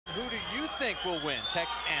Who do you think will win?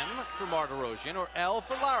 Text M for Martirosyan or L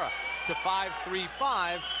for Lara to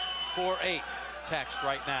 53548. Text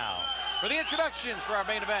right now. For the introductions for our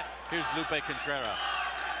main event, here's Lupe Contreras.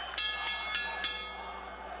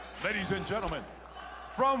 Ladies and gentlemen,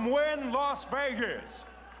 from Wynn, Las Vegas,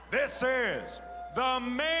 this is the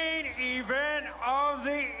main event of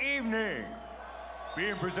the evening.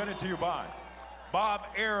 Being presented to you by Bob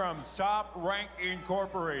Arum's Top Rank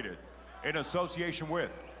Incorporated in association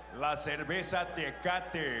with La Cerveza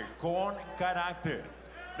Tecate con Carácter.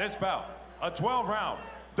 This bout, a 12-round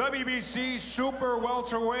WBC Super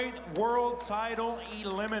Welterweight World Title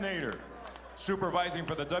Eliminator. Supervising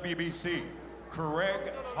for the WBC,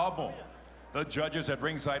 Craig Hubble. The judges at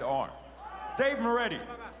ringside are Dave Moretti,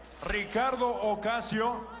 Ricardo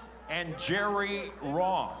Ocasio, and Jerry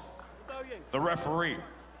Roth. The referee,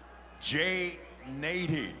 Jay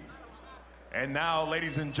Nady. And now,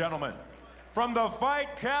 ladies and gentlemen, from the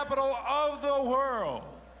fight capital of the world,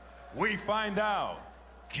 we find out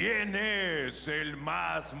quién es el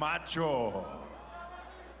más macho.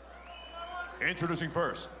 Introducing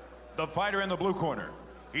first, the fighter in the blue corner.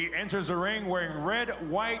 He enters the ring wearing red,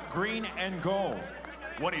 white, green, and gold.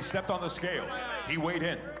 When he stepped on the scale, he weighed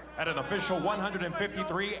in at an official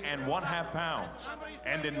 153.5 pounds.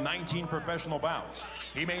 And in 19 professional bouts,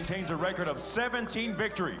 he maintains a record of 17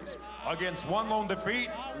 victories against 1 lone defeat,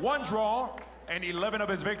 1 draw, and 11 of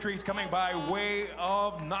his victories coming by way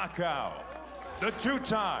of knockout. The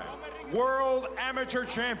 2-time world amateur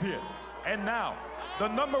champion, and now the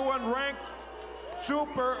 #1 ranked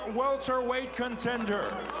super welterweight contender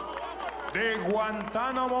de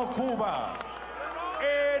Guantánamo, Cuba,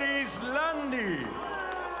 Erislandy,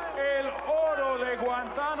 el oro de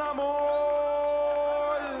Guantánamo,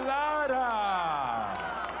 Lara.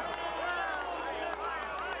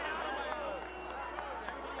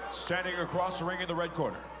 Standing across the ring in the red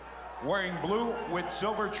corner, wearing blue with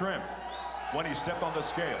silver trim. When he stepped on the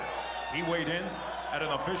scale, he weighed in at an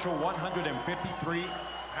official 153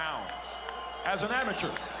 pounds. As an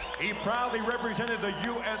amateur, he proudly represented the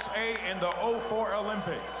USA in the '04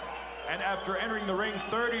 Olympics. And after entering the ring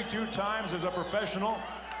 32 times as a professional,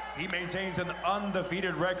 he maintains an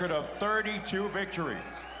undefeated record of 32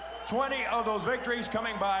 victories. 20 of those victories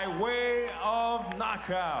coming by way of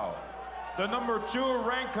knockout. The #2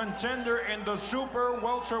 ranked contender in the super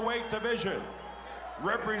welterweight division,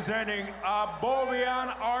 representing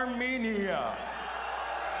Abovian, Armenia,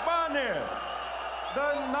 Vanes,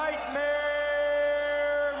 the Nightmare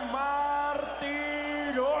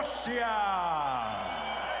Martirosyan.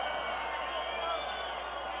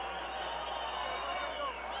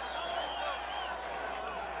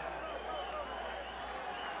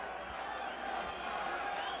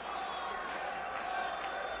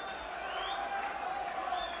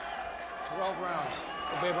 Rounds.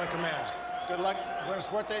 Obey my commands. Good luck. Buena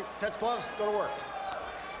suerte. Touch gloves. Go to work.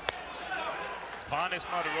 Vanes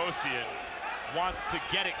Martirosyan wants to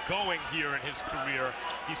get it going here in his career.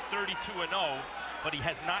 He's 32-0, but he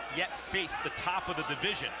has not yet faced the top of the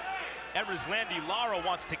division. Erislandy Lara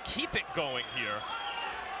wants to keep it going here.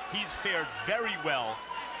 He's fared very well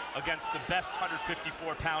against the best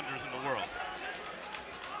 154-pounders in the world.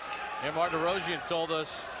 And Martirosyan told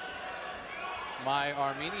us, my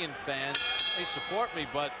Armenian fans, they support me,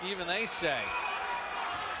 but even they say,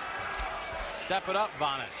 step it up,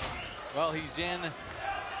 Vanes. Well, he's in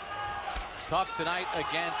tough tonight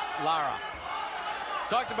against Lara.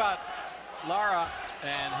 Talked about Lara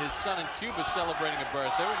and his son in Cuba celebrating a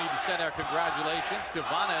birthday. We need to send our congratulations to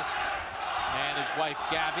Vanes and his wife,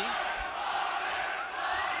 Gabby.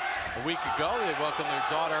 A week ago, they welcomed their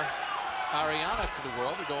daughter, Ariana, to the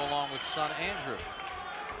world to go along with son, Andrew.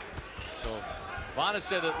 So Vanes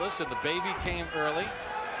said that, listen, the baby came early.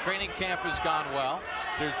 Training camp has gone well.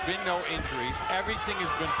 There's been no injuries. Everything has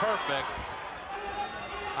been perfect.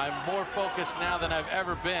 I'm more focused now than I've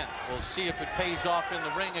ever been. We'll see if it pays off in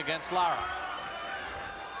the ring against Lara.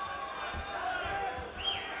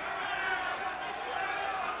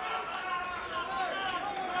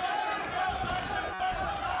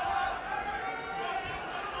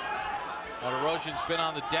 Martirosyan's been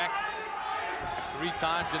on the deck 3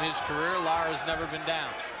 times in his career. Lara's never been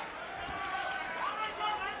down.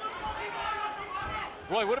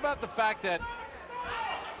 Roy, what about the fact that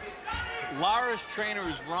Lara's trainer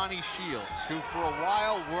is Ronnie Shields, who for a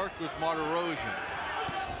while worked with Martirosyan?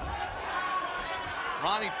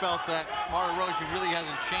 Ronnie felt that Martirosyan really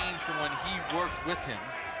hasn't changed from when he worked with him.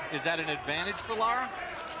 Is that an advantage for Lara?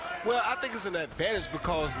 Well, I think it's an advantage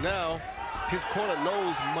because now his corner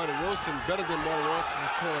knows Martirosyan better than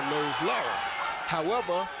Martirosyan's corner knows Lara.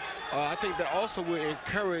 However, I think that also will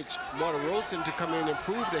encourage Martirosyan to come in and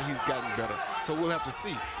prove that he's gotten better. So we'll have to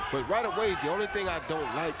see. But right away, the only thing I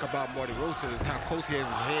don't like about Martirosyan is how close he has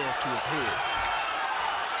his hands to his head.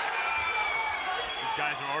 These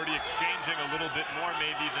guys are already exchanging a little bit more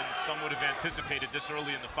maybe than some would have anticipated this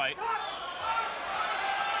early in the fight.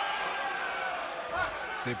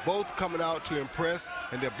 They're both coming out to impress,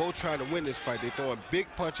 and they're both trying to win this fight. They're throwing big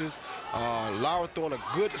punches. Lara throwing a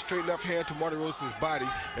good straight left hand to Martirosyan's body.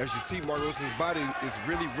 As you see, Martirosyan's body is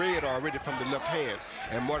really red already from the left hand.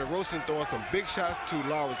 And Martirosyan throwing some big shots to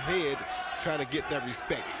Lara's head, trying to get that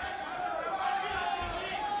respect.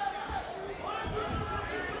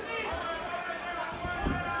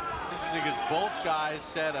 Interesting because both guys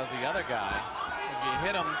said of the other guy, if you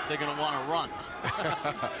hit him, they're going to want to run.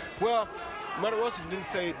 Well, Martirosyan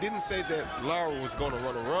didn't say that Lara was going to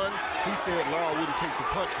run. He said Lara wouldn't take the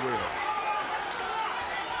punch well.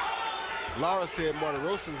 Lara said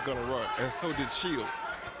Martirosyan's going to run, and so did Shields.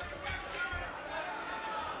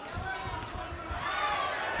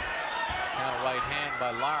 Now right hand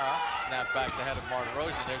by Lara. Snap back the head of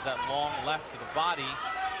Martirosyan. There's that long left to the body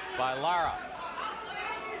by Lara.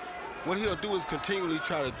 What he'll do is continually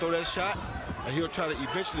try to throw that shot, and he'll try to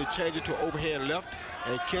eventually change it to an overhand left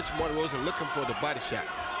and catch Martirosyan looking for the body shot.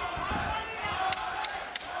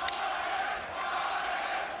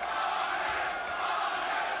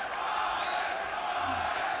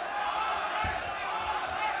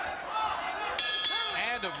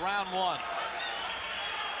 End of round one.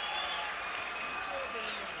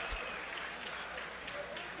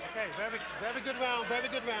 Okay, very good round, very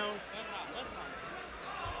good rounds.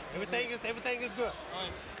 Everything is good.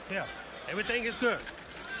 Yeah, everything is good.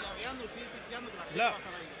 Look,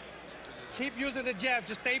 keep using the jab.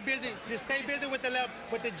 Just stay busy. Just stay busy with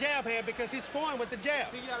the jab hand because he's scoring with the jab.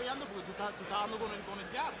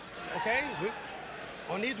 Okay,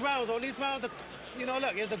 on these rounds, you know,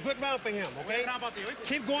 look, it's a good round for him. Okay,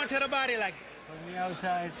 keep going to the body like. On the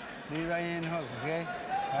outside, lead right hand hook. Okay,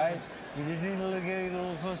 all right. You just need to get a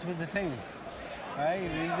little closer with the fingers. All right, you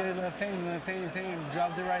use the left finger,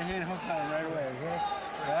 drop the right hand hook on it right away. Okay,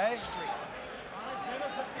 all right.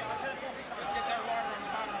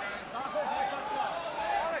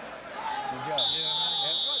 Good job.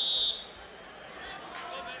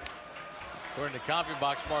 According to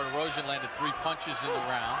CompuBox, Martirosyan landed 3 punches in the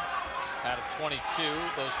round. Out of 22,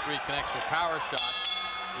 those 3 connects were power shots.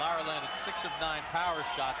 Lara landed 6 of 9 power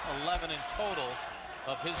shots, 11 in total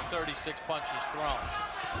of his 36 punches thrown.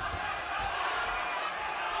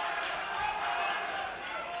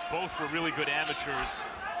 Both were really good amateurs.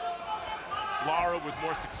 Lara with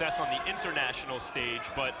more success on the international stage,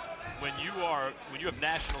 but when you have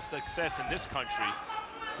national success in this country,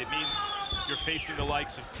 it means you're facing the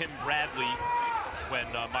likes of Tim Bradley when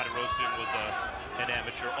Martirosyan was an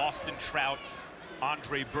amateur, Austin Trout,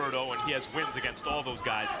 Andre Berto, and he has wins against all those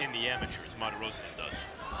guys in the amateurs. Martirosyan does.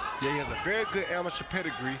 Yeah, he has a very good amateur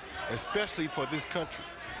pedigree, especially for this country.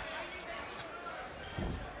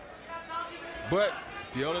 But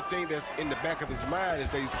the only thing that's in the back of his mind is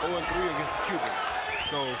that he's 0-3 against the Cubans.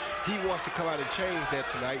 So he wants to come out and change that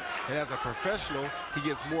tonight. And as a professional, he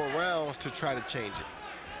gets more rounds to try to change it.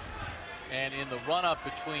 And in the run-up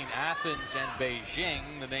between Athens and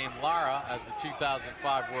Beijing, the name Lara, as the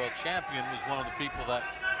 2005 world champion, was one of the people that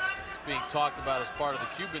was being talked about as part of the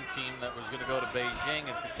Cuban team that was going to go to Beijing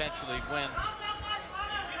and potentially win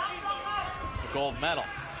the gold medal.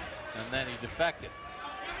 And then he defected.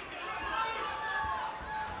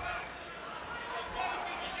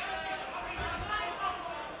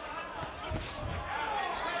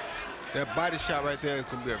 That body shot right there is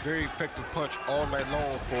going to be a very effective punch all night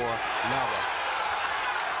long for Lara.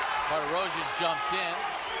 Martirosyan jumped in.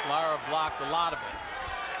 Lara blocked a lot of it.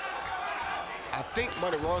 I think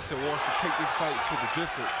Martirosyan wants to take this fight to the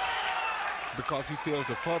distance because he feels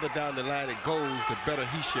the further down the line it goes, the better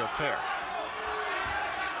he shall fare.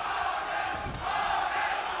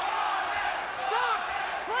 Stop!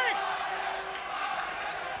 Break!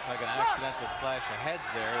 Like an accidental flash of heads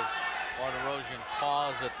there as Martirosyan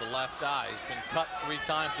paused at the left eye. He's been cut 3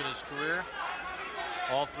 times in his career.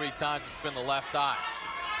 All 3 times it's been the left eye.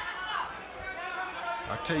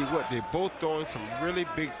 I tell you what, they're both throwing some really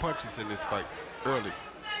big punches in this fight early.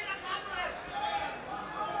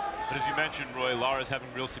 But as you mentioned, Roy, Lara's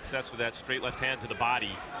having real success with that straight left hand to the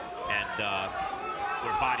body and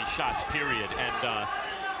or body shots, period. And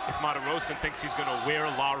if Martirosyan thinks he's going to wear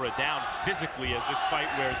Lara down physically as this fight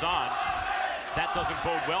wears on, that doesn't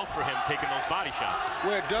bode well for him taking those body shots.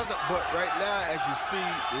 Well, it doesn't, but right now, as you see,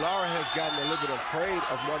 Lara has gotten a little bit afraid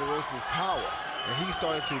of Martirosyan's power. And he's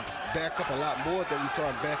starting to back up a lot more than we saw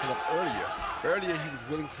him backing up earlier. Earlier, he was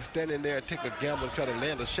willing to stand in there and take a gamble and try to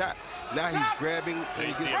land a shot. Now he's grabbing when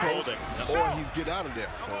he gets close, or he's getting out of there.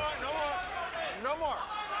 So, No more.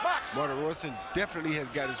 Box. Martirosyan definitely has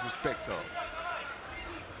got his respect on.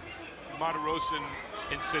 Martirosyan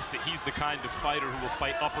insists that he's the kind of fighter who will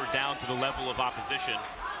fight up or down to the level of opposition,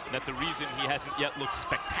 and that the reason he hasn't yet looked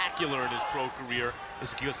spectacular in his pro career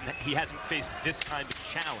is because he hasn't faced this kind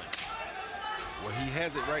of challenge. Well, he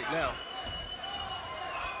has it right now.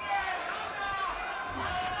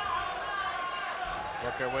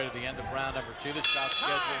 Work our way to the end of round number 2. This bout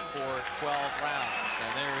scheduled for 12 rounds.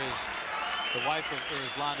 And there is the wife of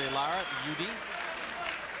Erislandy, Lara, Judy,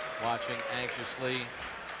 watching anxiously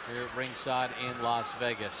here at ringside in Las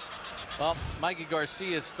Vegas. Well, Mikey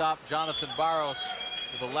Garcia stopped Jonathan Barros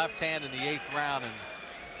with a left hand in the 8th round, and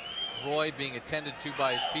Roy being attended to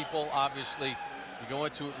by his people. Obviously, you go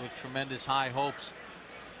into it with tremendous high hopes.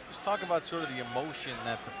 Just talk about sort of the emotion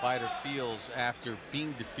that the fighter feels after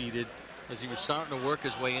being defeated as he was starting to work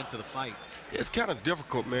his way into the fight. It's kind of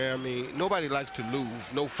difficult, man. I mean, nobody likes to lose.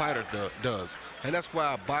 No fighter does. And that's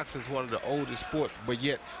why boxing is one of the oldest sports, but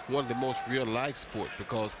yet one of the most real-life sports,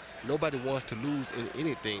 because nobody wants to lose in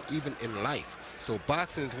anything, even in life. So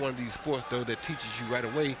boxing is one of these sports, though, that teaches you right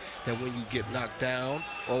away that when you get knocked down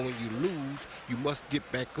or when you lose, you must get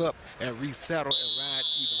back up and resaddle and ride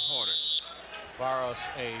even harder. Barros,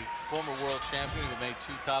 a former world champion who made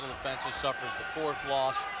 2 title defenses, suffers the 4th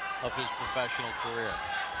loss of his professional career.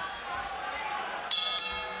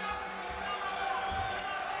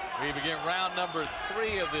 We begin round number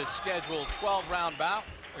 3 of this scheduled 12-round bout.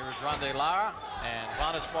 Erislandy Lara and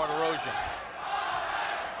Martirosyan.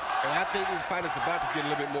 And I think this fight is about to get a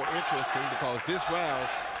little bit more interesting, because this round,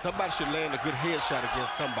 somebody should land a good headshot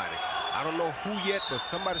against somebody. I don't know who yet, but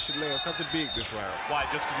somebody should land something big this round. Why,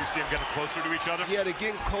 just because you see them getting closer to each other? Yeah, they're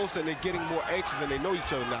getting closer and they're getting more anxious and they know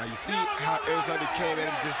each other now. You see how Erislandy came at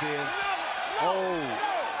him just then? Oh.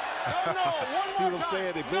 See what I'm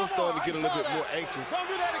saying? They both starting to get a little bit more anxious. Don't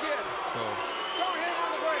do that again. So, Don't hit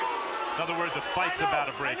on the break. In other words, a fight's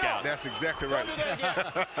about to break out. that's exactly right.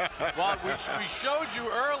 Well, we showed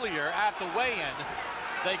you earlier at the weigh-in,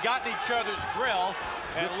 they got in each other's grill,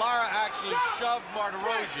 and Lara actually shoved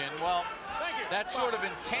Martirosyan. Well, that sort of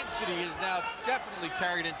intensity is now definitely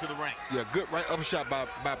carried into the ring. Yeah, good right up shot by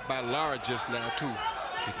Lara just now, too.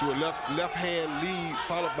 He threw a left hand lead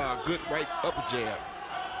followed by a good right upper jab.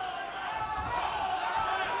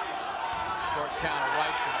 Short counter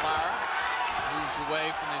right from Lara. Moves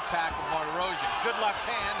away from the attack of Martirosyan. Good left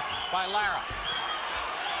hand by Lara.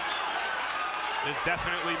 There's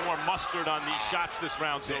definitely more mustard on these shots this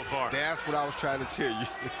round so far. That's what I was trying to tell you.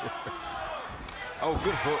 Oh,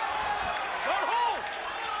 good hook.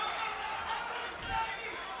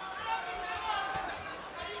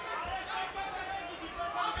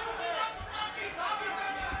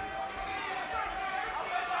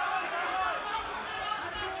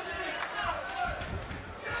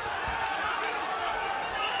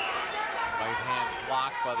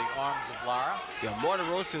 By the arms of Lara. Yeah,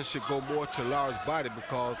 Martirosyan should go more to Lara's body,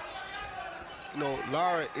 because, you know,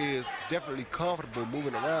 Lara is definitely comfortable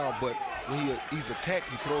moving around, but when he's attacked,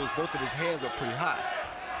 he throws both of his hands up pretty high.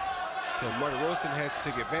 So Martirosyan has to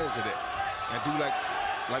take advantage of that and do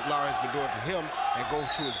like Lara has been doing to him and go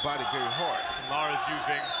to his body very hard. And Lara's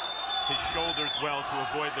using his shoulders well to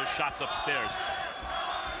avoid those shots upstairs.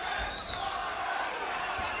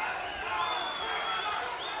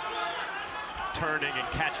 Turning and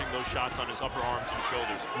catching those shots on his upper arms and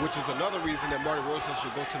shoulders. Which is another reason that Martirosyan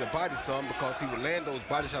should go to the body some, because he would land those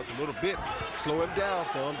body shots a little bit, slow him down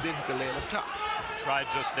some, then he can land up top. Tried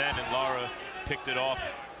just then, and Lara picked it off.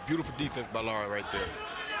 Beautiful defense by Lara right there.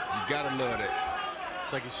 You gotta love that.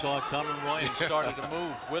 It's like he saw it coming, Roy, and started to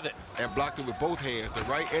move with it. And blocked it with both hands, the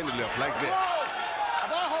right and the left, like that.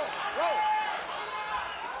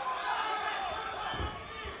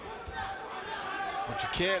 But you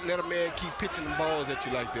can't let a man keep pitching the balls at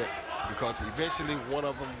you like that, because eventually one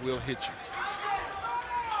of them will hit you.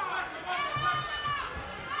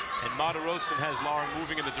 And Martirosyan has Lara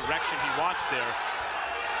moving in the direction he wants there,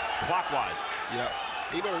 clockwise. Yeah.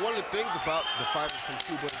 You know, one of the things about the fighters from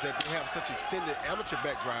Cuba is that they have such extended amateur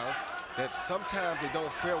backgrounds that sometimes they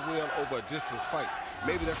don't fare well over a distance fight.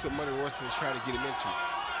 Maybe that's what Martirosyan is trying to get him into.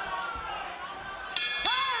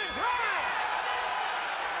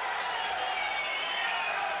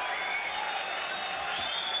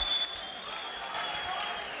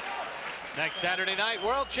 Next Saturday night,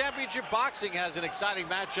 World Championship Boxing has an exciting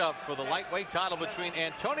matchup for the lightweight title between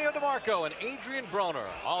Antonio DeMarco and Adrian Broner.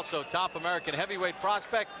 Also, top American heavyweight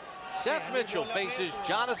prospect Seth Mitchell faces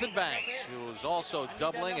Jonathan Banks, who is also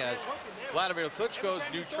doubling as Vladimir Klitschko's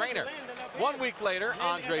new trainer. 1 week later,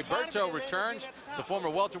 Andre Berto returns. The former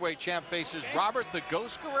welterweight champ faces Robert the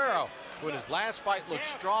Ghost Guerrero, who in his last fight looked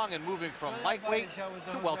strong and moving from lightweight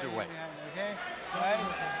to welterweight. Okay? All right?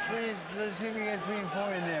 Please, let's see if we get 3 and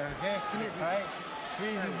 4 in there, okay? All right?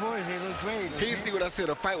 3s and 4s, they look great. He see what I said,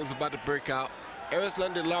 a fight was about to break out.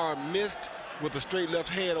 Erislandy Lara missed with a straight left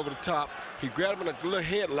hand over the top. He grabbed him in a little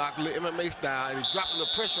headlock, little MMA style, and he dropped him the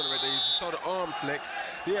pressure on him right there. You saw the arm flex.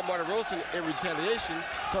 Then Martirosyan, in retaliation,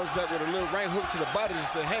 comes back with a little right hook to the body and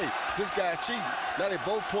said, hey, this guy's cheating. Now they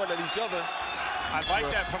both point at each other. I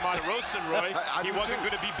like that from Martirosyan, Roy. He wasn't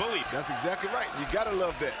going to be bullied. That's exactly right. You got to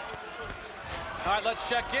love that. All right, let's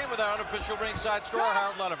check in with our unofficial ringside scorer,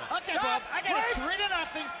 Harold Letterman. Okay, Bob, I got a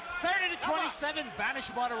 3-0, 30-27, vanish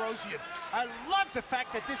Martirosyan. I love the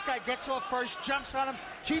fact that this guy gets off first, jumps on him,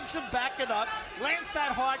 keeps him backing up, lands that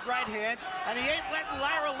hard right hand, and he ain't letting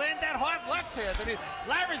Lara land that hard left hand. I mean,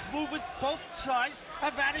 Lara's moving both sides, and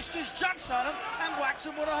Vanish just jumps on him and whacks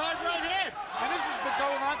him with a hard right hand. And this has been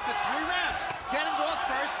going on for 3 rounds. Getting off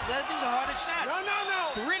first, landing the hardest shots.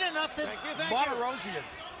 No. 3-0, Martirosyan.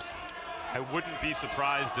 I wouldn't be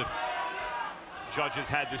surprised if judges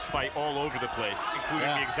had this fight all over the place, including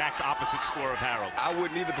the exact opposite score of Harold. I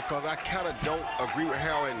wouldn't either, because I kind of don't agree with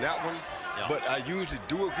Harold in that one. Yeah. But I usually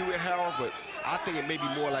do agree with Harold, but I think it may be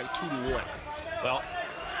more like 2-1. Well,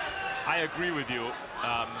 I agree with you.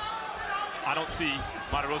 I don't see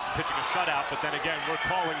Martirosyan pitching a shutout, but then again, we're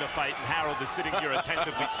calling the fight, and Harold is sitting here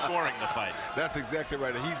attentively scoring the fight. That's exactly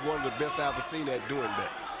right, and he's one of the best I've ever seen at doing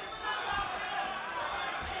that.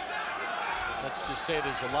 Let's just say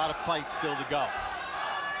there's a lot of fights still to go.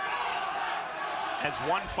 As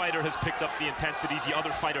one fighter has picked up the intensity, the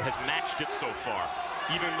other fighter has matched it so far.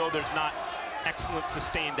 Even though there's not excellent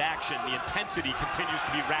sustained action, the intensity continues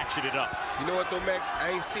to be ratcheted up. You know what though, Max?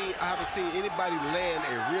 I haven't seen anybody land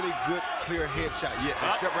a really good, clear headshot yet,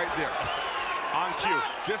 except right there. On cue.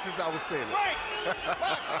 Just as I was saying it.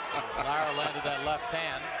 Lara landed that left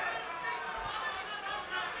hand.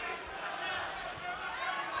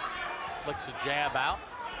 Flicks a jab out.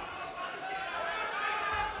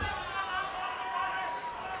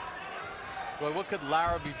 Boy, what could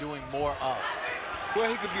Lara be doing more of? Well,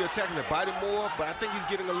 he could be attacking the body more, but I think he's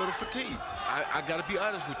getting a little fatigued. I got to be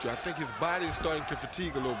honest with you. I think his body is starting to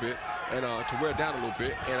fatigue a little bit and to wear down a little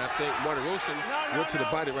bit. And I think Martirosyan went to the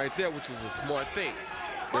body right there, which is a smart thing.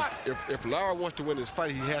 If Lara wants to win this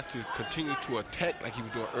fight, he has to continue to attack like he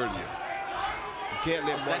was doing earlier. Can't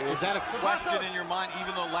let is that a question in your mind,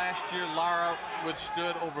 even though last year Lara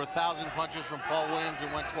withstood over 1,000 punches from Paul Williams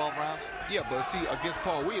and went 12 rounds? Yeah, but see, against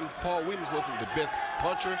Paul Williams wasn't the best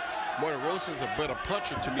puncher. Martirosyan's a better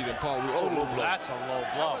puncher to me than Paul Williams. Oh, low blow. That's a low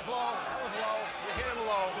blow. That was low. You hit him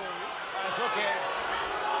low. That's okay.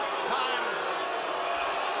 Time.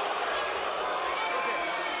 Okay.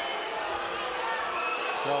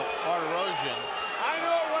 So, Martirosyan. I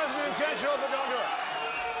know it wasn't intentional, but don't do it.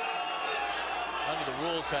 Under the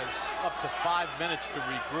rules, has up to 5 minutes to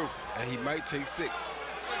regroup. And he might take 6.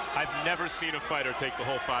 I've never seen a fighter take the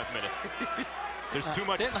whole 5 minutes. There's too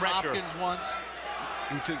much pressure. Hopkins once.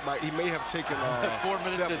 He may have taken 4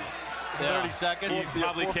 minutes 7. and 30 seconds. He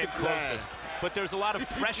probably came closest. But there's a lot of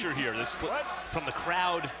pressure here. From the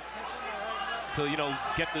crowd to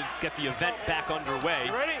get the event back underway.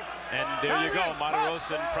 Ready? And there you go.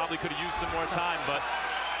 Martirosyan probably could have used some more time, but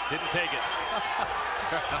didn't take it.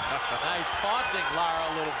 Now he's taunting Lara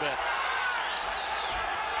a little bit.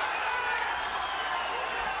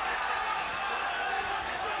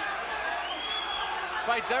 This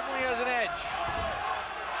fight definitely has an edge.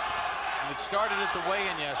 And it started at the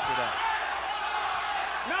weigh-in yesterday.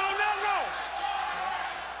 No.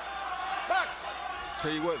 Box.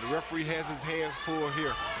 Tell you what, the referee has his hands full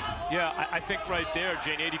here. Yeah, I think right there,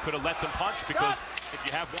 Jane 80 could have let them punch, because if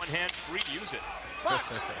you have one hand free, use it.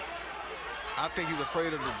 Box. I think he's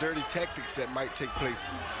afraid of the dirty tactics that might take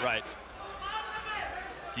place. Right.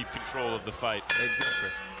 Keep control of the fight.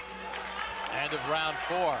 Exactly. End of round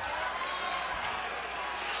 4.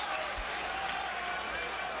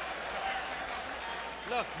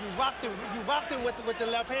 Look, you rocked him with the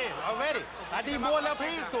left hand already. I need more left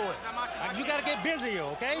hands going. You got to get busier,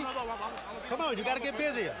 okay? Come on, you got to get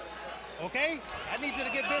busier, okay? I need you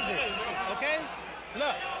to get busier, okay?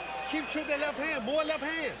 Look, keep shooting that left hand, more left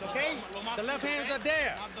hands, okay? The left hands are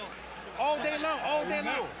there. All day long, all day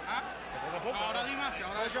long.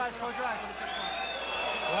 Close your eyes.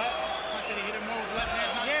 What?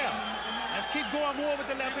 Yeah. Let's keep going more with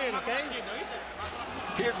the left hand, okay?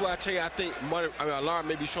 Here's why I tell you, I think Lara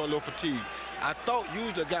may be showing a little fatigue. I thought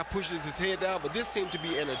usually a guy pushes his head down, but this seemed to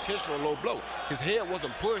be an intentional low blow. His head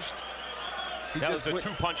wasn't pushed. That was a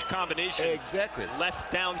two-punch combination. Exactly.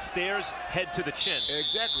 Left downstairs, head to the chin.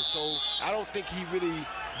 Exactly. So I don't think he really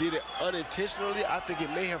did it unintentionally. I think it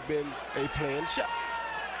may have been a planned shot.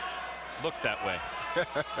 Looked that way.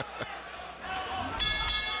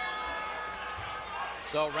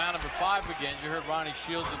 So round number 5 begins. You heard Ronnie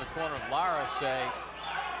Shields in the corner of Lara say,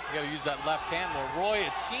 you got to use that left hand more. Roy,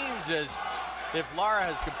 it seems as if Lara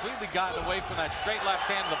has completely gotten away from that straight left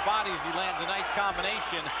hand to the body as he lands a nice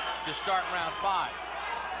combination to start round 5.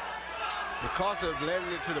 Because of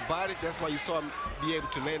landing it to the body, that's why you saw him be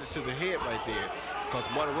able to land it to the head right there. Because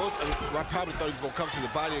Martirosyan, I probably thought he was going to come to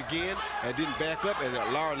the body again and didn't back up, and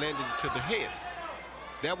Lara landed it to the head.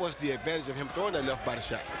 That was the advantage of him throwing that left body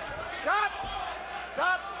shot. Stop!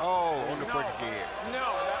 Stop! Oh, on the break again. No,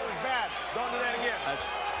 that was bad. Don't do that again. That's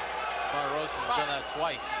Martirosyan's done that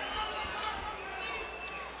twice.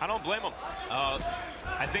 I don't blame him.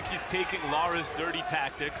 I think he's taking Lara's dirty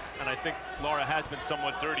tactics, and I think Lara has been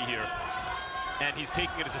somewhat dirty here. And he's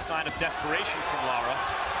taking it as a sign of desperation from Lara.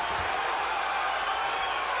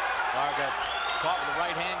 Lara got caught with the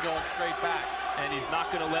right hand going straight back. And he's not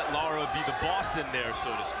going to let Lara be the boss in there, so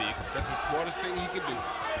to speak. That's the smartest thing he can do.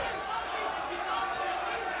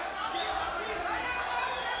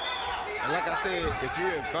 And like I said, if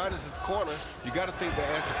you're in Vanes's corner, you got to think that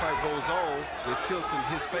as the fight goes on, it tilts in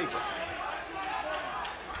his favor.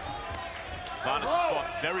 Vanes has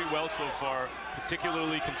fought very well so far,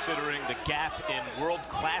 particularly considering the gap in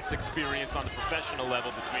world-class experience on the professional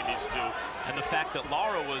level between these two, and the fact that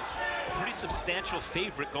Lara was a pretty substantial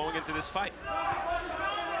favorite going into this fight.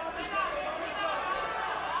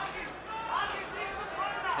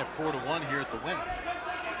 At 4-1 here at the win.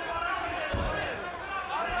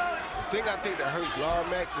 The thing I think that hurts Lara,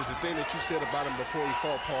 Max, is the thing that you said about him before he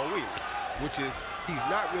fought Paul Williams, which is he's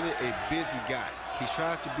not really a busy guy. He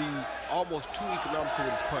tries to be almost too economical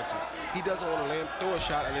with his punches. He doesn't want to throw a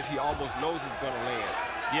shot unless he almost knows it's going to land.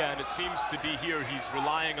 Yeah, and it seems to be here he's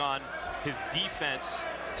relying on his defense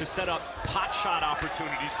to set up pot shot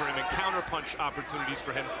opportunities for him and counter punch opportunities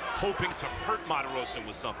for him, hoping to hurt Martirosyan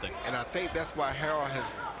with something. And I think that's why Harold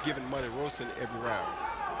has given Martirosyan every round.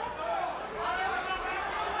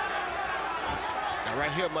 Now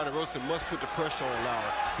right here, Martirosyan must put the pressure on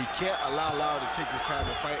Lara. He can't allow Lara to take his time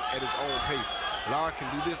and fight at his own pace. Lara can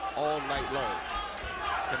do this all night long.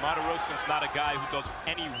 And Martirosyan's not a guy who does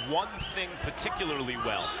any one thing particularly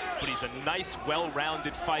well, but he's a nice,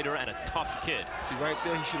 well-rounded fighter and a tough kid. See, right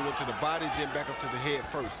there, he should have went to the body, then back up to the head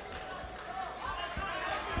first.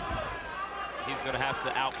 He's going to have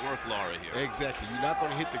to outwork Lara here. Exactly. You're not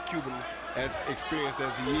going to hit the Cuban as experienced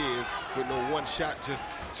as he is with no one shot, just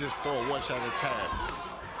throwing one shot at a time.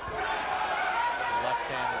 The left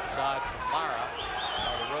hand inside from Lara.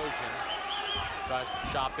 Martirosyan tries to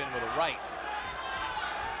chop in with a right.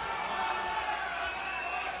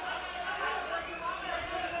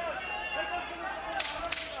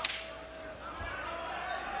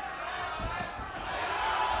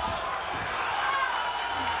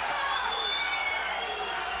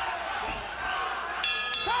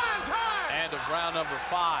 Round number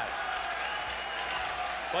 5.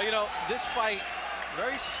 Well, you know, this fight,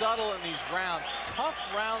 very subtle in these rounds, tough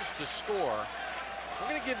rounds to score. We're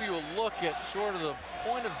going to give you a look at sort of the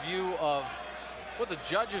point of view of what the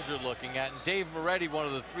judges are looking at. And Dave Moretti, one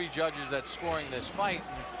of the 3 judges that's scoring this fight,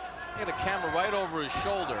 and he had a camera right over his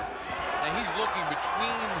shoulder. And he's looking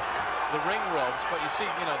between the ring ropes, but you see,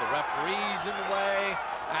 you know, the referee's in the way,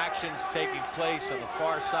 actions taking place on the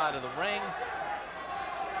far side of the ring.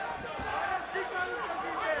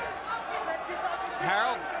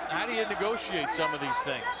 Harold, how do you negotiate some of these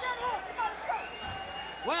things?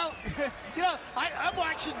 Well, you know, I'm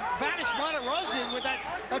watching Vanes Martirosyan with that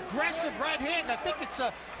aggressive right hand. I think it's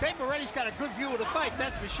Dave Moretti's got a good view of the fight,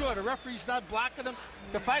 that's for sure. The referee's not blocking him.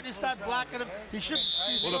 The fighter's not blocking him. He should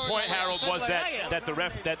be. Well, the point, Harold, was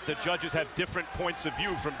that the judges have different points of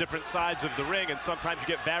view from different sides of the ring, and sometimes you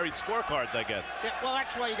get varied scorecards, I guess. Yeah, well,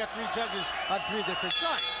 that's why you got 3 judges on 3 different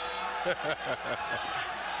sides.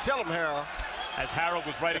 Tell him, Harold. As Harold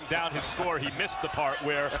was writing down his score, he missed the part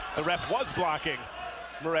where the ref was blocking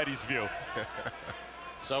Moretti's view.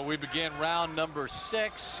 So we begin round number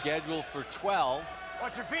 6, scheduled for 12.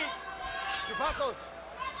 Watch your feet. Zapatos.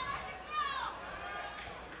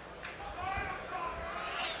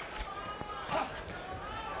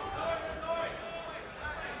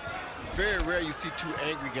 Very rare you see 2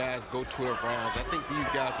 angry guys go 12 rounds. I think these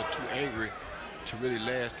guys are too angry to really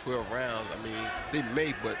last 12 rounds. I mean, they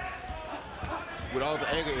may, but with all the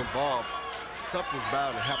anger involved, something's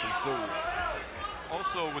bound to happen soon.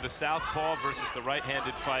 also with a southpaw versus the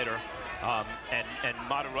right-handed fighter, and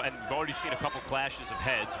we've already seen a couple clashes of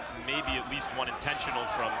heads, maybe at least one intentional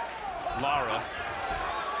from Lara.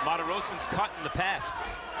 Martirosyan's cut in the past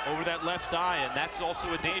over that left eye, and that's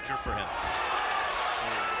also a danger for him.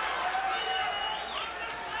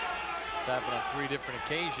 It's happened on 3 different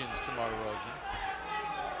occasions to Martirosyan.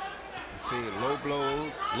 You've seen low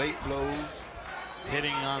blows, late blows.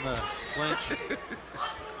 Hitting on the clinch.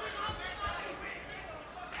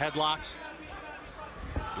 Headlocks.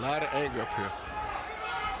 A lot of anger up here.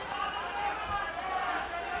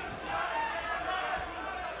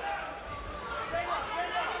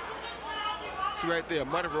 See right there,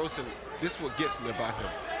 Martirosyan, this is what gets me about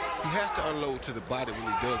him. He has to unload to the body when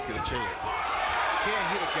he does get a chance. Can't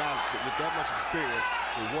hit a guy with that much experience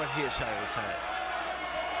with one headshot at a time.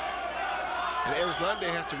 And Erislandy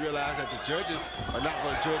has to realize that the judges are not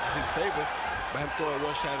going to judge in his favor by him throwing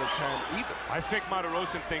one shot at a time either. I think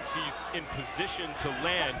Martirosyan thinks he's in position to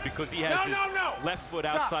land because he has his left foot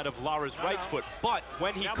outside of Lara's right foot. But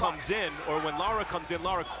when he comes in, or when Lara comes in,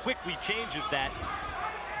 Lara quickly changes that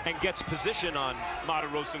and gets position on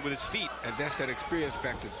Martirosyan with his feet. And that's that experience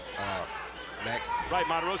factor, Max. Right,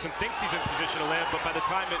 Martirosyan thinks he's in position to land, but by the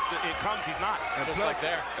time it comes, he's not. And just plus, like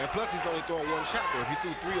there. And plus, he's only throwing one shot there. If he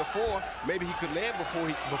threw 3 or 4, maybe he could land before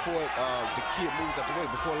the kid moves out the way,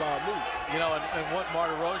 before Lara moves. You know, and what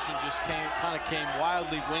Martirosyan just came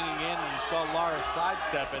wildly winging in, and you saw Lara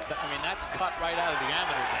sidestep it. I mean, that's cut right out of the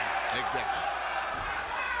amateur game. Exactly.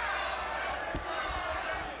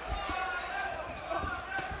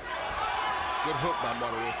 Good hook by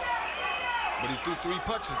Martirosyan. But he threw 3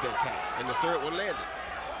 punches that time, and the 3rd one landed.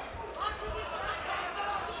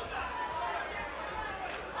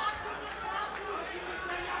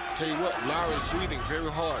 Tell you what, Lara is breathing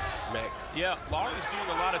very hard, Max. Yeah, Lara's doing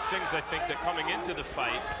a lot of things, I think, that coming into the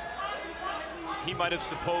fight, he might have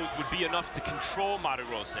supposed would be enough to control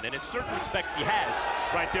Martirosyan. And in certain respects, he has.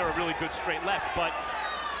 Right there, a really good straight left. But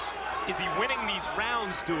is he winning these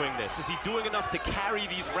rounds doing this? Is he doing enough to carry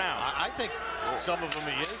these rounds? I think some of them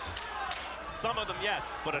he is. Some of them,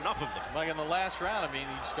 yes, but enough of them. Like in the last round, I mean,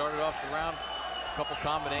 he started off the round, a couple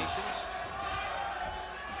combinations.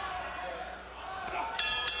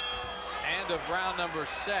 End of round number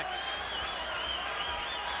 6.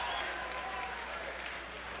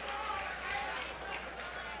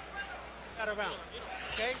 Better round,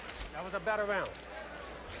 okay? That was a better round.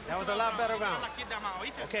 That was a lot better round.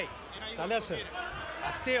 Okay, now listen,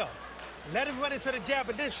 still. Let him run into the jab,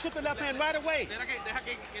 but then shoot the left hand right away. Let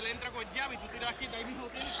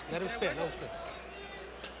him spit, let him spit.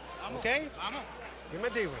 Okay? Give him a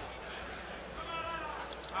D-ring.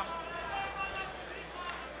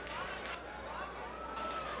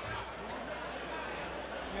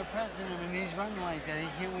 You're pressing him and he's running like that. He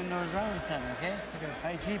can't win those rounds, son, okay? All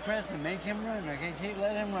right, keep pressing, make him run, okay?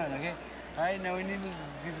 Let him run, okay? All right, now we need to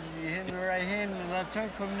hit the right hand and the left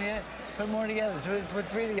hook, put more together, put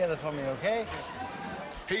 3 together for me, okay?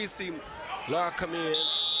 Here you see Lara come in.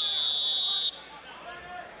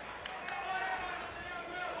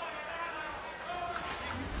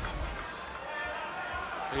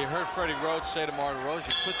 You heard Freddie Roach say to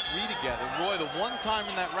Martirosyan, put 3 together. Roy, the one time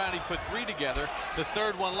in that round he put 3 together, the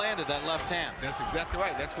 3rd one landed, that left hand. That's exactly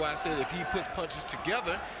right. That's why I said if he puts punches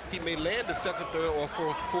together, he may land the 2nd, 3rd, or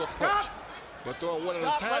 4th punch. But throwing one at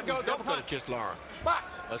a time, he's never going to catch Lara.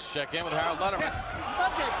 Box. Let's check in with Harold Letterman.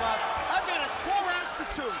 Okay, Bob. I've got it 4 rounds to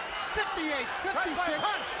 2. 58, 56,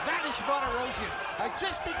 vanish Martirosyan. I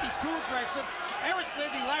just think he's too aggressive.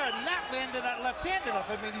 Erislandy Lara not landing that left hand enough.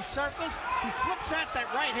 I mean, he circles, he flips out that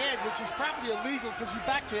right hand, which is probably illegal because he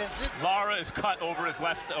backhands it. Lara is cut over his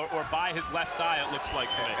left, or by his left eye, it looks like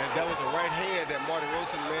today. And that was a right hand that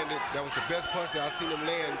Martirosyan landed. That was the best punch that I've seen him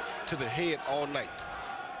land to the head all night.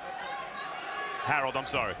 Harold, I'm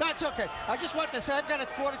sorry. That's okay. I just want to say I've got a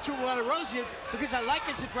 4-2 Martirosyan because I like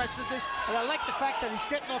his aggressiveness and I like the fact that he's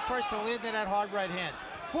getting off first and landing that hard right hand.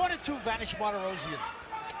 4-2 vanish Martirosyan.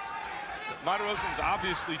 Martirosyan's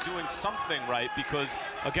obviously doing something right because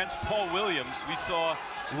against Paul Williams, we saw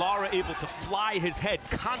Lara able to fly his head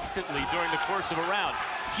constantly during the course of a round.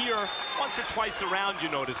 Here, once or twice around, you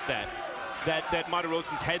notice that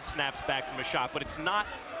Martirosyan's head snaps back from a shot, but it's not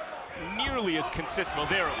nearly as consistent. Well,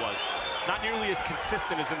 there it was. Not nearly as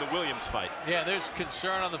consistent as in the Williams fight. Yeah, there's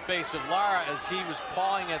concern on the face of Lara as he was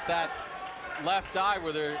pawing at that left eye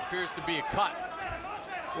where there appears to be a cut.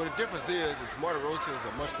 Well, the difference is Martirosyan is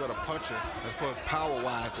a much better puncher as far as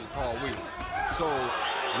power-wise than Paul Williams. So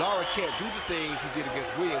Lara can't do the things he did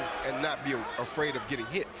against Williams and not be afraid of getting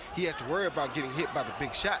hit. He has to worry about getting hit by the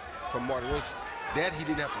big shot from Martirosyan. That he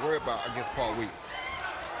didn't have to worry about against Paul Williams.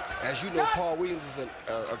 As you know, Paul Williams is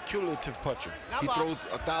a cumulative puncher. He throws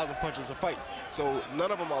 1,000 punches a fight. So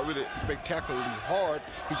none of them are really spectacularly hard.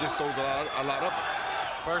 He just throws a lot of them.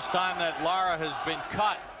 First time that Lara has been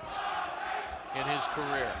cut in his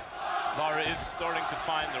career. Lara is starting to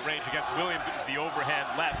find the range. Against Williams, it was the overhand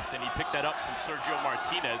left, and he picked that up from Sergio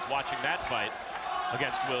Martinez watching that fight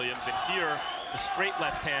against Williams. And here, the straight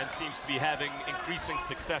left hand seems to be having increasing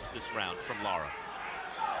success this round from Lara.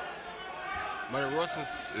 Martirosyan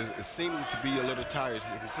is seeming to be a little tired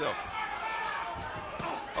himself.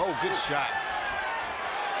 Oh, good shot.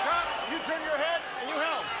 Scott, you turn your head and you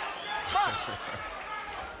help. Box.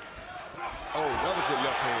 Oh, another good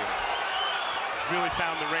left hand. Really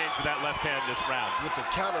found the range with that left hand this round. With the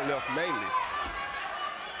counter left mainly.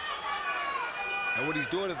 And what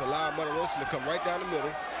he's doing is allowing Martirosyan to come right down the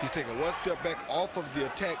middle. He's taking one step back off of the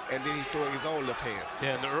attack, and then he's throwing his own left hand.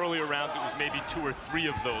 Yeah, in the earlier rounds, it was maybe 2 or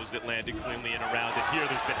 3 of those that landed cleanly in a round. And here,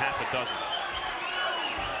 there's been half a dozen.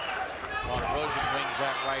 Martirosyan wings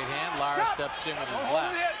that right hand. Lara steps in with his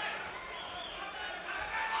left.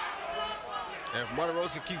 And if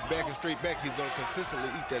Martirosyan keeps backing straight back, he's going to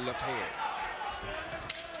consistently eat that left hand.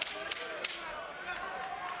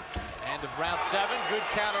 End of round 7. Good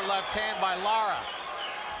counter left hand by Lara.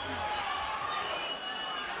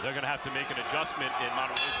 They're going to have to make an adjustment in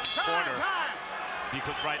Martirosyan's corner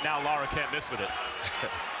because right now Lara can't miss with it.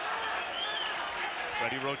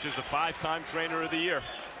 Freddie Roach is a 5-time trainer of the year.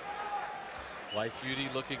 Wife Beauty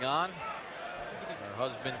looking on. Her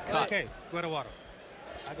husband cut. Okay, go to water.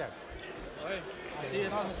 I got it.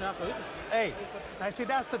 Hey, now see,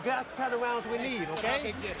 that's the kind of rounds we need,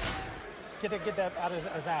 okay? Get that out of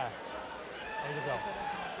his eye. There you go.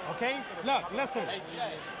 Okay? Look, listen.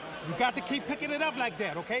 You got to keep picking it up like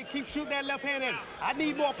that, okay? Keep shooting that left hand in. I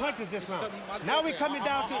need more punches this round. Now we're coming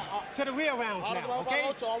down to the real rounds now,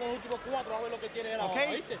 okay?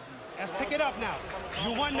 Okay? Let's pick it up now.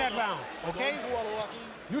 You won that round, okay?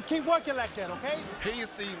 You keep working like that, okay? Here you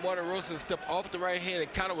see Martirosyan step off the right hand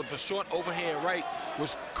and counter with the short overhand right,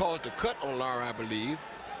 which caused the cut on Lara, I believe.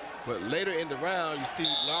 But later in the round, you see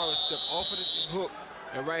Lara step off of the hook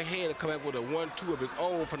and right hand and come back with a 1-2 of his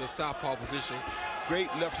own from the southpaw position. Great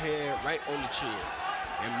left hand right on the chin.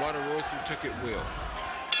 And Martirosyan took it well.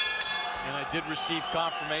 And I did receive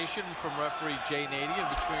confirmation from referee Jay Nady in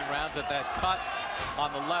between rounds that that cut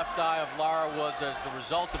on the left eye of Lara was as the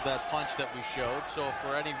result of that punch that we showed. So if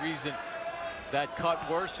for any reason that cut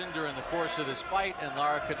worsened during the course of this fight and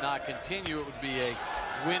Lara could not continue, it would be a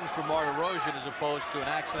win for Martirosyan as opposed to an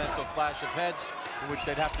accidental clash of heads in which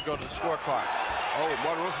they'd have to go to the scorecards. Oh,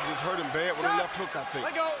 Martirosyan just hurt him bad with a left hook, I think.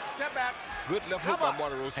 Let go. Step back. Good left hook by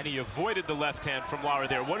Martirosyan. And he avoided the left hand from Lara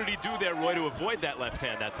there. What did he do there, Roy, to avoid that left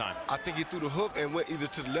hand that time? I think he threw the hook and went either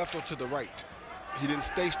to the left or to the right. He didn't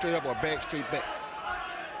stay straight up or back straight back.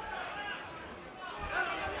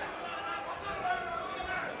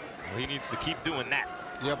 Well, he needs to keep doing that.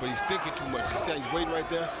 Yeah, but he's thinking too much. You see how he's waiting right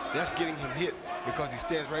there? That's getting him hit because he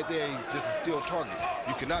stands right there and he's just a still target.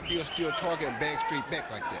 You cannot be a still target and bang straight back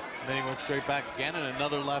like that. Then he went straight back again and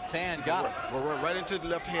another left hand got him. We'll run right into the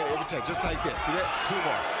left hand every time, just like that. See that? 2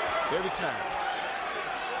 more. Every time.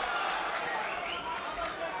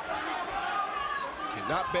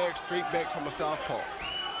 Cannot bag straight back from a southpaw.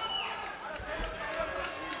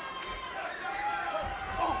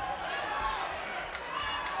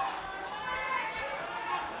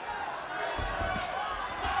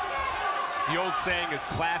 The old saying is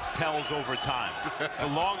class tells over time. The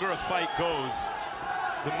longer a fight goes,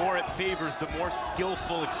 the more it favors the more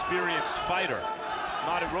skillful, experienced fighter.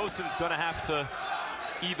 Martirosyan's going to have to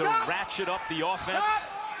either ratchet up the offense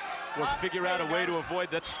or figure out a way to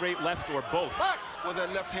avoid that straight left or both. Well,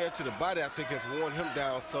 that left hand to the body, I think, has worn him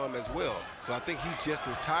down some as well. So I think he's just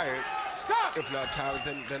as tired, if not tired,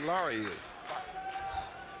 than Lara is.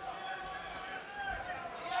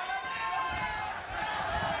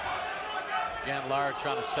 Again, Lara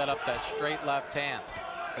trying to set up that straight left hand.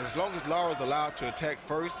 And as long as Lara's allowed to attack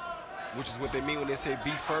first, which is what they mean when they say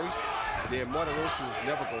be first, then Martirosyan is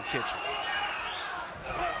never going to catch him.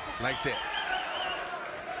 Like that.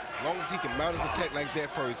 As long as he can mount his attack like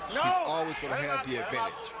that first, he's always going to have the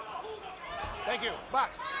advantage. Thank you.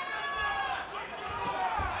 Box.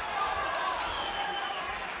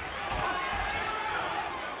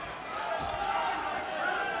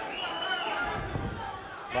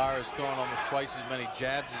 Lara's thrown almost twice as many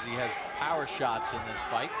jabs as he has power shots in this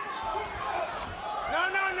fight. No.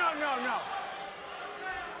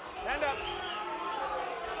 Stand up.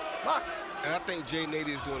 Box. And I think Jay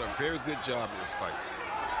Nady is doing a very good job in this fight.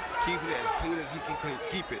 Keeping it as clean as he can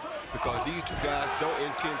keep it, because these two guys don't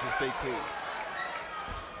intend to stay clean.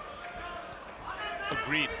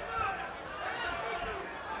 Agreed.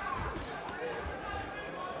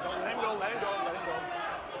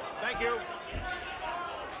 you.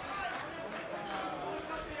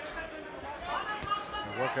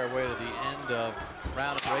 We'll work our way to the end of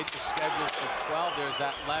round number 8. The schedule for 12. There's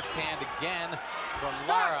that left hand again from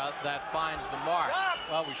Lara that finds the mark.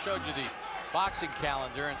 Well, we showed you the boxing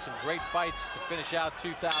calendar and some great fights to finish out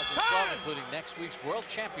 2012, including next week's World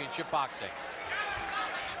Championship Boxing.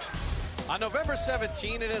 On November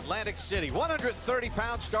 17 in Atlantic City,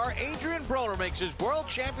 130-pound star Adrian Broner makes his World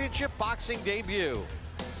Championship Boxing debut.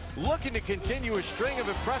 Looking to continue a string of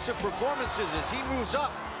impressive performances as he moves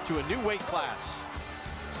up to a new weight class.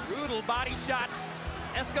 Brutal body shots.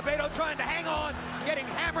 Escobedo trying to hang on, getting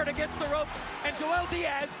hammered against the rope, and Joel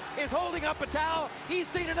Diaz is holding up a towel. He's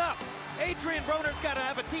seen enough. Adrian Broner's got to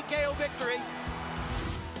have a TKO victory.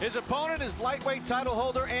 His opponent is lightweight title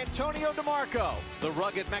holder Antonio DeMarco. The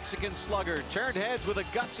rugged Mexican slugger turned heads with a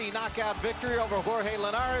gutsy knockout victory over Jorge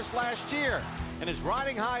Linares last year and is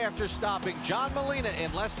riding high after stopping John Molina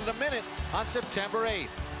in less than a minute on September 8th.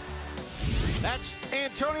 That's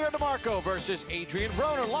Antonio DeMarco versus Adrian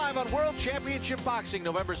Broner live on World Championship Boxing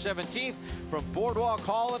November 17th from Boardwalk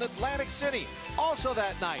Hall in Atlantic City. Also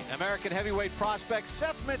that night, American heavyweight prospect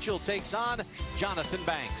Seth Mitchell takes on Jonathan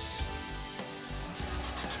Banks.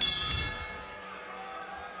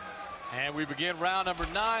 And we begin round number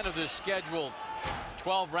 9 of this scheduled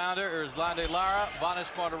 12-rounder. Erislandy Lara,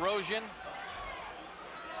 Martirosyan.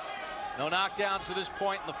 No knockdowns to this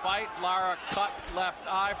point in the fight. Lara cut left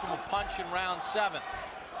eye from a punch in round 7.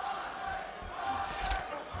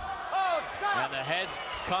 Oh, stop! And the heads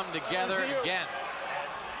come together again.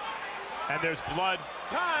 And there's blood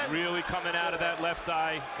really coming out of that left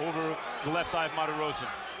eye over the left eye of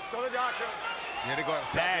Martirosyan. Let's go to the doctor. Yeah, they're going to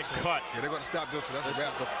stop Bad this one. cut. Yeah, they're going to stop this one. That's This a is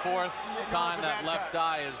wrap. the 4th time that left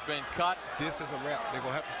eye has been cut. This is a wrap. They're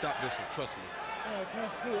going to have to stop this one. Trust me. I can't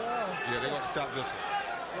see it all. Yeah, they're going to stop this one.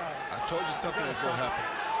 I told you something was going to happen.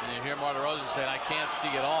 And you hear Martirosyan saying, I can't see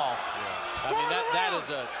it all. Yeah. I mean, that is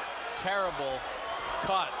a terrible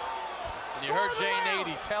cut. And you heard Jay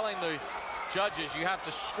Nady telling the judges you have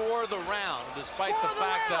to score the round despite the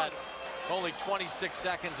fact that only 26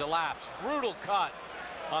 seconds elapsed. Brutal cut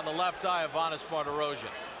on the left eye of Martirosyan.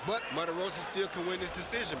 But Martirosyan still can win this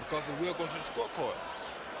decision because it will go to the scorecards.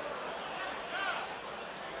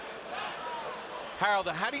 Harold,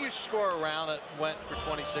 how do you score a round that went for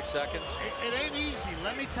 26 seconds? It ain't easy,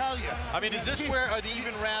 let me tell you. I mean, is this where an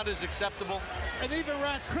even round is acceptable? An even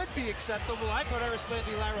round could be acceptable. I thought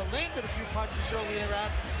Erislandy Lara landed a few punches earlier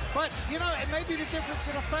round. But, you know, it may be the difference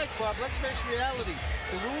in a fight, Bob. Let's face reality.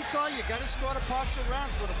 The rules are you got to score the partial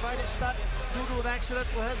rounds when a fight is stopped due to an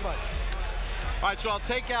accidental headbutt. All right, so I'll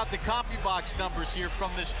take out the CompuBox numbers here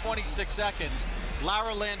from this 26 seconds.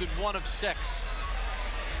 Lara landed 1 of 6.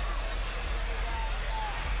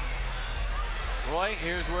 Roy,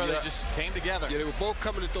 here's where they just came together. Yeah, they were both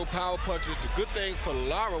coming to throw power punches. The good thing for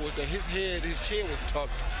Lara was that his chin was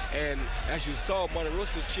tucked. And as you saw,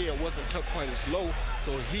 Martirosyan's chin wasn't tucked quite as low,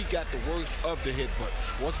 so he got the worst of the headbutt.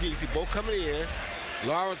 Once again, you see both coming in.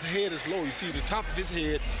 Lara's head is low. You see the top of his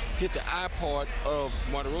head hit the eye part of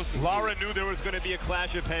Martirosyan. Lara knew there was going to be a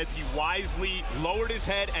clash of heads. He wisely lowered his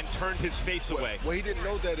head and turned his face away. Well, he didn't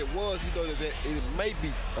know that it was. He knew that it may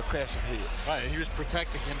be a clash of heads. Right, he was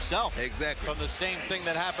protecting himself. Exactly. From the same thing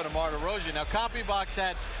that happened to Martirosyan. Now, CompuBox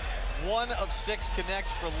had 1 of 6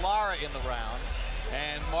 connects for Lara in the round,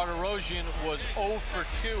 and Martirosyan was 0 for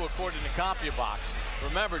 2 according to CompuBox.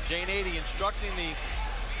 Remember, Jay Nady instructing the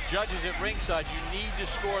judges at ringside, you need to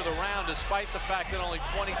score the round despite the fact that only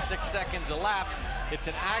 26 seconds elapsed. It's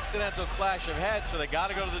an accidental clash of heads, so they got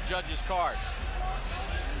to go to the judges' cards.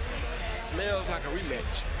 Smells like a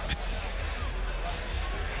rematch.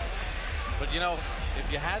 But you know,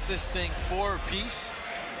 if you had this thing 4 apiece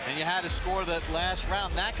and you had to score that last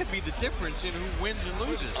round, that could be the difference in who wins and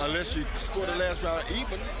loses. Unless you score the last round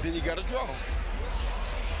even, then you got to draw.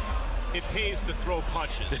 It pays to throw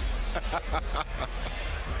punches.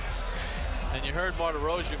 And you heard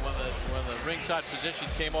Martirosyan when the ringside physician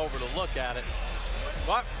came over to look at it.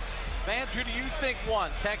 But fans, who do you think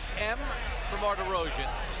won? Text M for Martirosyan,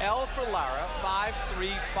 L for Lara,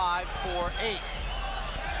 53548.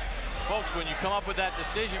 Folks, when you come up with that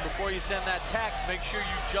decision, before you send that text, make sure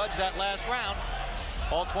you judge that last round,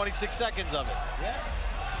 all 26 seconds of it. Yeah.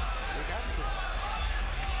 We got you.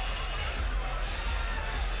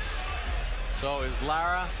 So is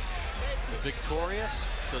Lara victorious?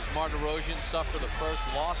 Does Martirosyan suffer the first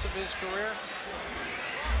loss of his career?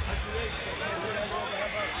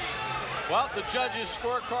 Well, the judges'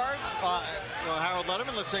 scorecards. Well, Harold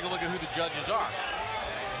Letterman, let's take a look at who the judges are.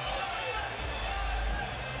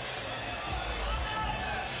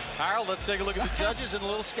 Harold, let's take a look at the judges and a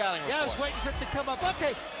little scouting report. Yeah, I was waiting for it to come up.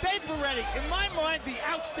 Okay, Dave Moretti, in my mind, the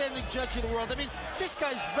outstanding judge of the world. I mean, this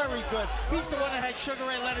guy's very good. He's the one that had Sugar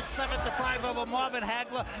Ray Leonard 7-5 over Marvin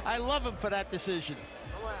Hagler. I love him for that decision.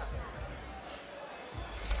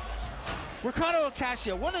 Ricardo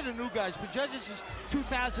Ocasio, one of the new guys, but judges since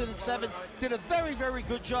 2007, did a very, very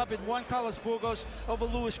good job in Juan Carlos Burgos over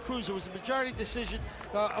Luis Cruz. It was a majority decision.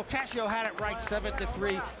 Ocasio had it right,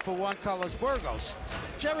 7-3 for Juan Carlos Burgos.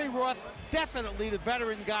 Jerry Roth, definitely the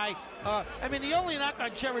veteran guy. I mean, the only knock on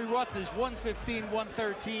Jerry Roth is 115,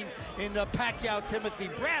 113 in Pacquiao Timothy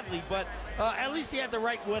Bradley, but at least he had the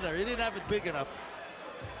right winner. He didn't have it big enough.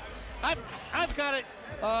 I've got it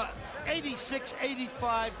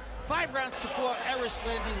 86-85. 5 rounds to 4,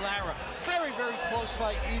 Erislandy, Lara. Very, very close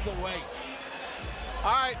fight either way.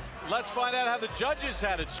 All right, let's find out how the judges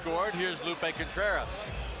had it scored. Here's Lupe Contreras.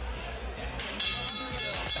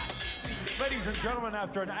 Ladies and gentlemen,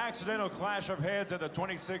 after an accidental clash of heads at the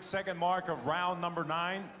 26-second mark of round number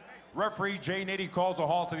 9, referee Jay Nitty calls a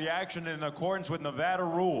halt to the action in accordance with Nevada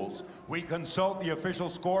rules. We consult the official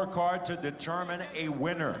scorecard to determine a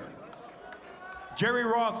winner. Jerry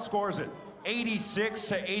Roth scores it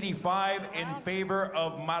 86-85 in favor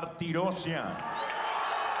of Martirosyan.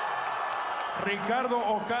 Ricardo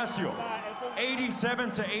Ocasio,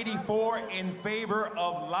 87-84 in favor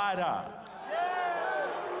of Lara.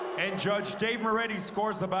 And Judge Dave Moretti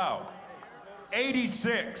scores the bout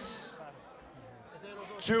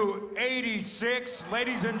 86-86.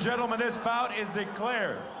 Ladies and gentlemen, this bout is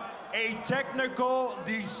declared a technical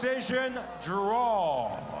decision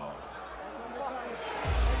draw.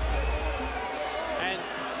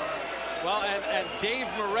 And Dave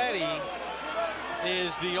Moretti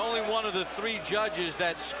is the only one of the 3 judges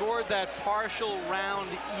that scored that partial round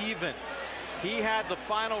even. He had the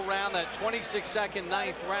final round, that 26-second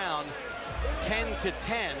 9th round,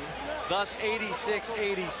 10-10, thus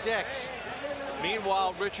 86-86.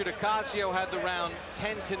 Meanwhile, Richard Ocasio had the round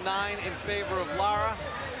 10-9 in favor of Lara,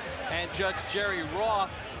 and Judge Jerry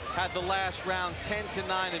Roth had the last round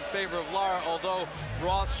 10-9 in favor of Lara, although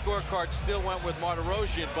Roth's scorecard still went with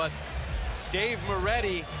Martirosyan. But Dave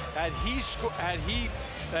Moretti, had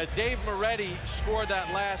Dave Moretti scored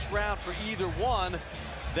that last round for either one,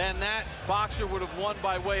 then that boxer would have won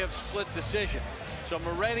by way of split decision. So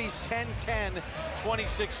Moretti's 10-10,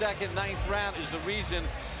 26-second 9th round is the reason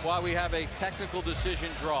why we have a technical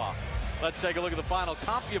decision draw. Let's take a look at the final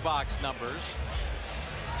CompuBox numbers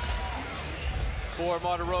for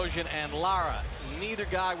Martirosyan and Lara. Neither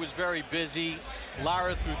guy was very busy.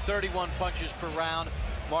 Lara threw 31 punches per round.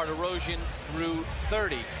 Martirosyan threw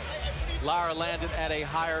 30. Lara landed at a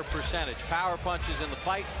higher percentage. Power punches in the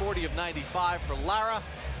fight, 40 of 95 for Lara.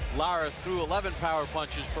 Lara threw 11 power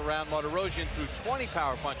punches per round. Martirosyan threw 20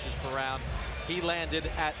 power punches per round. He landed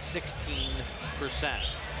at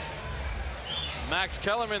 16%. Max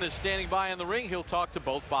Kellerman is standing by in the ring. He'll talk to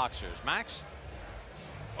both boxers. Max?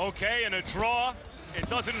 Okay, in a draw, it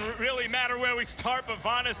doesn't really matter where we start, but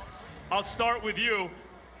Vanes, I'll start with you.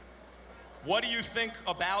 What do you think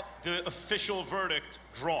about the official verdict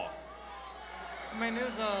draw? I mean, it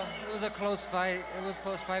was a close fight. It was a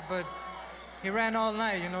close fight, but he ran all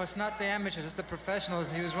night. You know, it's not the amateurs, it's the professionals.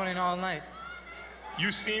 He was running all night.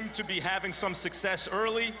 You seem to be having some success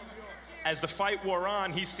early. As the fight wore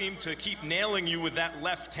on, he seemed to keep nailing you with that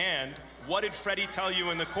left hand. What did Freddie tell you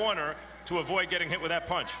in the corner to avoid getting hit with that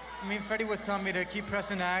punch? I mean, Freddie was telling me to keep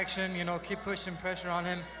pressing the action, you know, keep pushing pressure on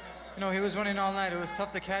him. You know, he was running all night. It was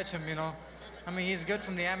tough to catch him, you know. I mean, he's good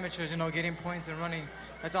from the amateurs, you know, getting points and running.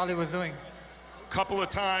 That's all he was doing. Couple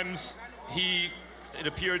of times he, it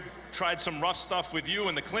appeared, tried some rough stuff with you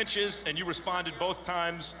in the clinches, and you responded both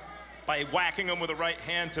times by whacking him with a right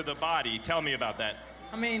hand to the body. Tell me about that.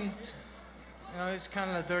 I mean, you know, he's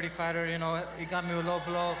kind of a dirty fighter, you know. He got me a low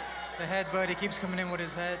blow, the headbutt. He keeps coming in with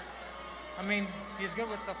his head. I mean, he's good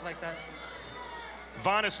with stuff like that.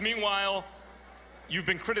 Vanes, meanwhile, you've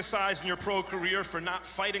been criticized in your pro career for not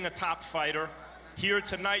fighting a top fighter. Here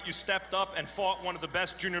tonight, you stepped up and fought one of the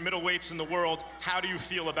best junior middleweights in the world. How do you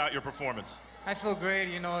feel about your performance? I feel great.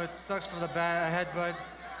 You know, it sucks for the bad headbutt.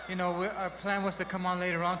 You know, our plan was to come on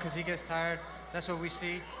later on because he gets tired. That's what we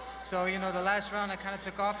see. So, you know, the last round I kind of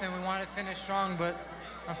took off and we wanted to finish strong, but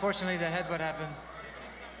unfortunately the headbutt happened.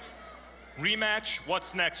 Rematch,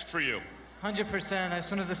 what's next for you? 100%. As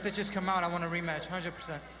soon as the stitches come out, I want a rematch, 100%. Let's do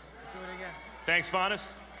it again. Thanks, Vanes.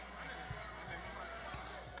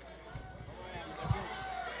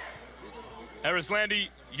 Erislandy,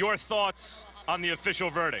 your thoughts on the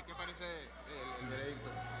official verdict?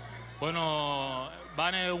 Bueno,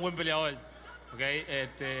 Vanes es un buen peleador, ¿okay?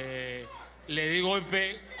 Le di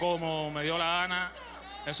golpe como me dio la gana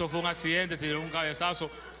Eso fue un accidente, se dio un cabezazo.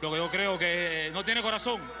 Lo que yo creo que no tiene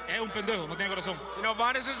corazón. Es un pendejo, no tiene corazón. You know,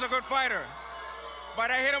 Vanes is a good fighter, but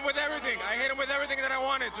I hit him with everything. I hit him with everything that I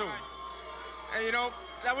wanted to. And, you know,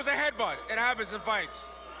 that was a headbutt. It happens in fights.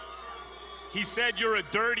 He said you're a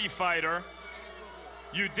dirty fighter.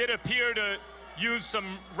 You did appear to use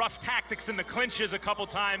some rough tactics in the clinches a couple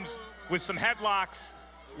times with some headlocks.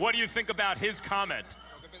 What do you think about his comment?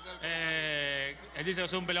 Él dice que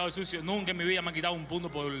soy un peleador sucio. Nunca en mi vida me han quitado un punto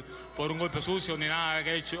por un golpe sucio ni nada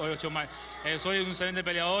que he hecho mal. Soy un excelente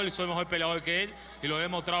peleador y soy mejor peleador que él y lo he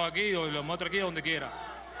demostrado aquí y lo muestro aquí donde quiera.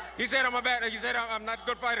 He said I'm not a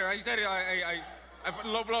good fighter. He said I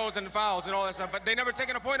low blows and fouls and all that stuff, but they never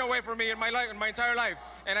taken a point away from me in my life, in my entire life.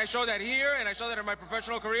 And I show that here, and I show that in my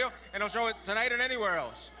professional career, and I'll show it tonight and anywhere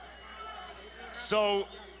else. So,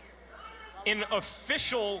 in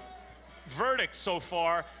official verdict so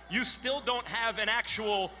far, you still don't have an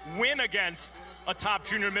actual win against a top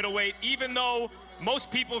junior middleweight, even though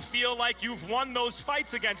most people feel like you've won those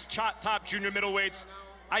fights against top junior middleweights.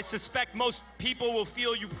 I suspect most people will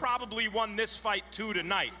feel you probably won this fight too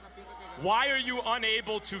tonight. Why are you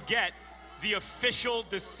unable to get the official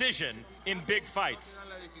decision in big fights?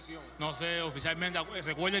 No sé, oficialmente,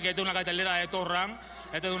 recuerden que esta es una cartelera de Torran,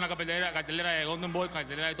 esta es una cartelera de Golden Boy,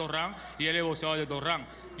 cartelera de Torran, y él es boxeador de Torran.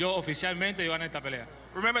 Yo oficialmente gané esta pelea.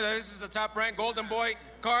 Remember that this is a top-ranked Golden Boy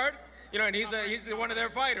card, you know, and he's one of their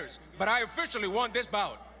fighters. But I officially won this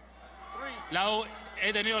bout.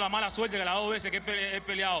 He tenido la mala suerte que las dos veces que he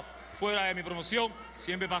peleado fuera de mi promoción,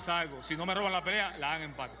 siempre pasa algo. Si no me roban la pelea, la dan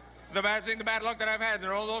empate. The bad luck that I've had in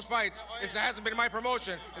all those fights, it hasn't been my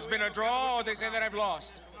promotion. It's been a draw, or they say that I've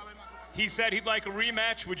lost. He said he'd like a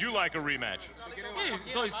rematch. Would you like a rematch? Sí,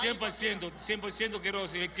 estoy 100% quiero,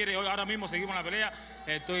 si quiere, ahora mismo seguimos la pelea.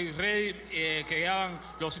 Estoy ready, que hagan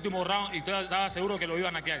los últimos rounds y estaba seguro que lo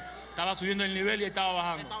iban a quedar. Estaba subiendo el nivel y estaba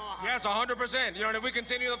bajando. Yes, 100%. You know, and if we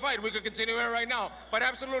continue the fight, we could continue it right now. But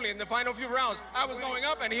absolutely, in the final few rounds, I was going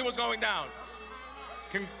up and he was going down.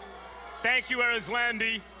 Thank you,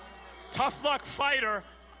 Erislandy. Tough luck fighter.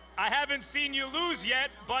 I haven't seen you lose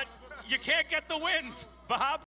yet, but you can't get the wins, Bob.